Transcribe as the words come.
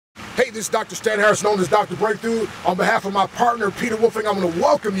Hey, this is Dr. Stan Harris, known as Dr. Breakthrough. On behalf of my partner, Peter Wolfing, I'm going to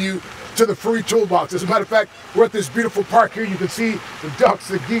welcome you to the free toolbox. As a matter of fact, we're at this beautiful park here. You can see the ducks,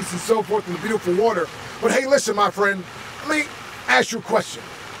 the geese, and so forth, and the beautiful water. But hey, listen, my friend, let me ask you a question.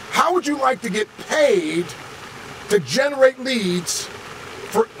 How would you like to get paid to generate leads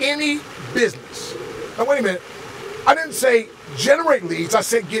for any business? Now, wait a minute. I didn't say generate leads. I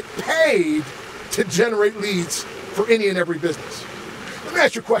said get paid to generate leads for any and every business. Let me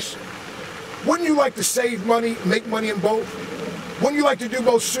ask you a question. Wouldn't you like to save money, make money in both? Wouldn't you like to do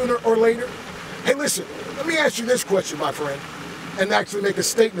both sooner or later? Hey, listen, let me ask you this question, my friend, and actually make a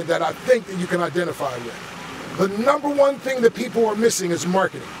statement that I think that you can identify with. The number one thing that people are missing is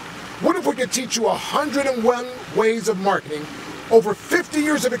marketing. What if we could teach you 101 ways of marketing, over 50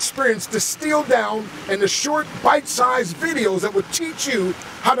 years of experience distilled down into short, bite-sized videos that would teach you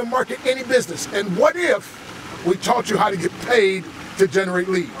how to market any business? And what if we taught you how to get paid to generate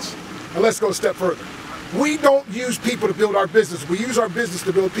leads? And let's go a step further. We don't use people to build our business. We use our business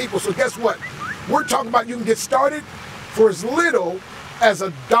to build people. So guess what? We're talking about you can get started for as little as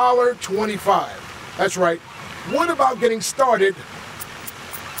 $1.25. That's right. What about getting started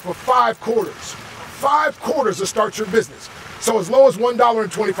for 5 quarters? 5 quarters to start your business. So as low as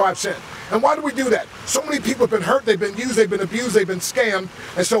 $1.25. And why do we do that? So many people have been hurt, they've been used, they've been abused, they've been scammed.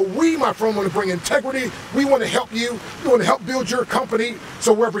 And so we, my friend, want to bring integrity. We want to help you. We want to help build your company.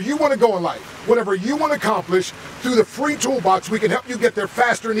 So wherever you want to go in life, whatever you want to accomplish, through the free toolbox, we can help you get there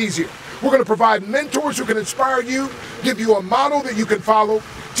faster and easier. We're going to provide mentors who can inspire you, give you a model that you can follow,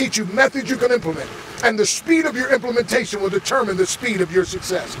 teach you methods you can implement. And the speed of your implementation will determine the speed of your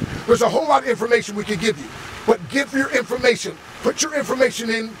success. There's a whole lot of information we can give you, but give your information. Put your information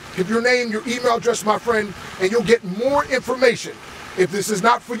in, give your name, your email address, my friend, and you'll get more information. If this is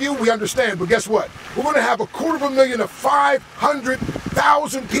not for you, we understand, but guess what? We're going to have 250,000 to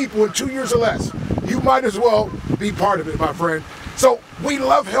 500,000 people in 2 years or less. You might as well be part of it, my friend. So we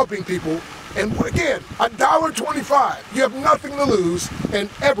love helping people, and again, $1.25. You have nothing to lose and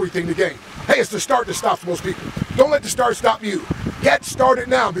everything to gain. Hey, it's the start that stops most people. Don't let the start stop you. Get started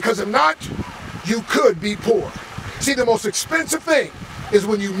now, because if not, you could be poor. See, the most expensive thing is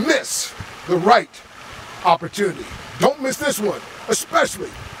when you miss the right opportunity. Don't miss this one, especially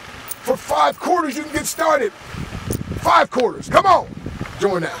for 5 quarters. You can get started. 5 quarters. Come on,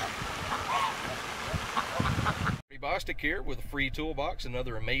 join now. Bostic here with a free toolbox,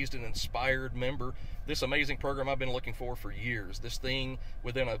 another amazed and inspired member. This amazing program I've been looking for years. This thing,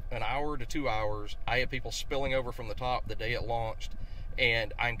 within an hour to 2 hours, I had people spilling over from the top the day it launched,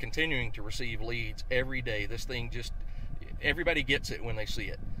 and I'm continuing to receive leads every day. This thing just, everybody gets it when they see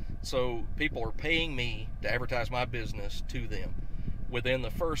it. So people are paying me to advertise my business to them. Within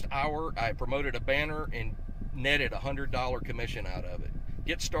the first hour, I promoted a banner and netted $100 commission out of it.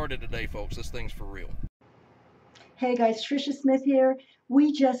 Get started today, folks. This thing's for real. Hey guys, Trisha Smith here.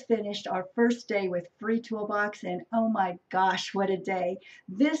 We just finished our first day with free toolbox, and oh my gosh, what a day.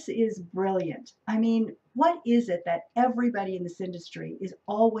 This is brilliant. I mean, what is it that everybody in this industry is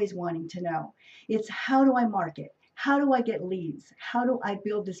always wanting to know? It's how do I market? How do I get leads? How do I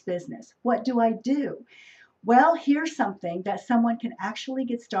build this business? What do I do? Well, here's something that someone can actually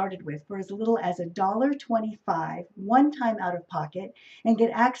get started with for as little as $1.25, one time out of pocket, and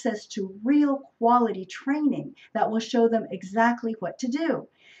get access to real quality training that will show them exactly what to do.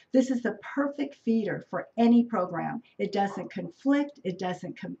 This is the perfect feeder for any program. It doesn't conflict, it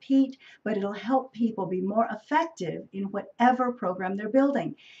doesn't compete, but it'll help people be more effective in whatever program they're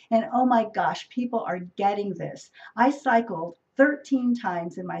building. And oh my gosh, people are getting this. I cycled 13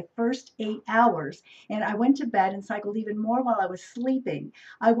 times in my first 8 hours, and I went to bed and cycled even more while I was sleeping.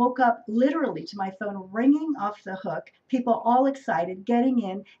 I woke up literally to my phone ringing off the hook, people all excited, getting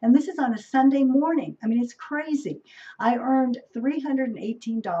in, and this is on a Sunday morning. I mean, it's crazy. I earned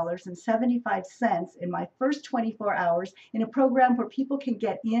 $318.75 in my first 24 hours in a program where people can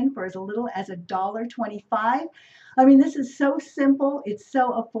get in for as little as $1.25. I mean, this is so simple, it's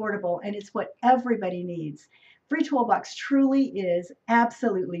so affordable, and it's what everybody needs. Free Toolbox truly is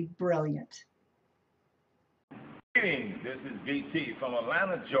absolutely brilliant. Greetings, this is VT from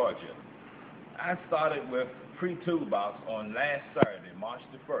Atlanta, Georgia. I started with Free Toolbox on last Saturday, March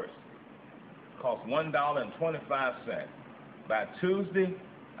the 1st. It cost $1.25. By Tuesday,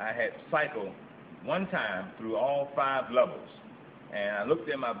 I had cycled one time through all 5 levels. And I looked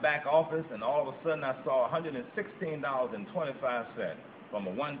at my back office, and all of a sudden I saw $116.25 from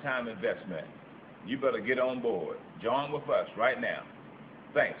a one-time investment. You better get on board. Join with us right now.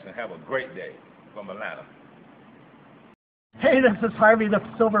 Thanks, and have a great day from Atlanta. Hey, this is Harvey the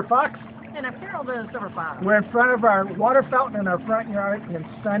Silver Fox. And I'm Carol, the Silver Fox. We're in front of our water fountain in our front yard in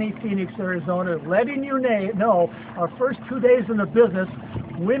sunny Phoenix, Arizona, letting you know our first 2 days in the business,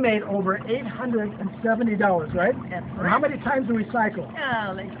 we made over $870, right? That's And how many times do we cycle?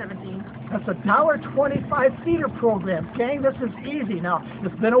 Like 17. That's a $1.25 feeder program. Gang, this is easy. Now,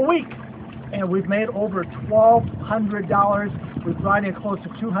 it's been a week, and we've made over $1,200. We've brought in close to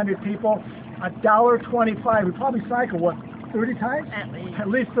 200 people. $1.25. We probably cycle, what, 30 times? At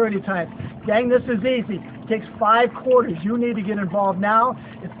least 30 times. Gang, this is easy. It takes 5 quarters. You need to get involved now.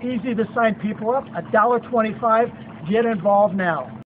 It's easy to sign people up. $1.25. Get involved now.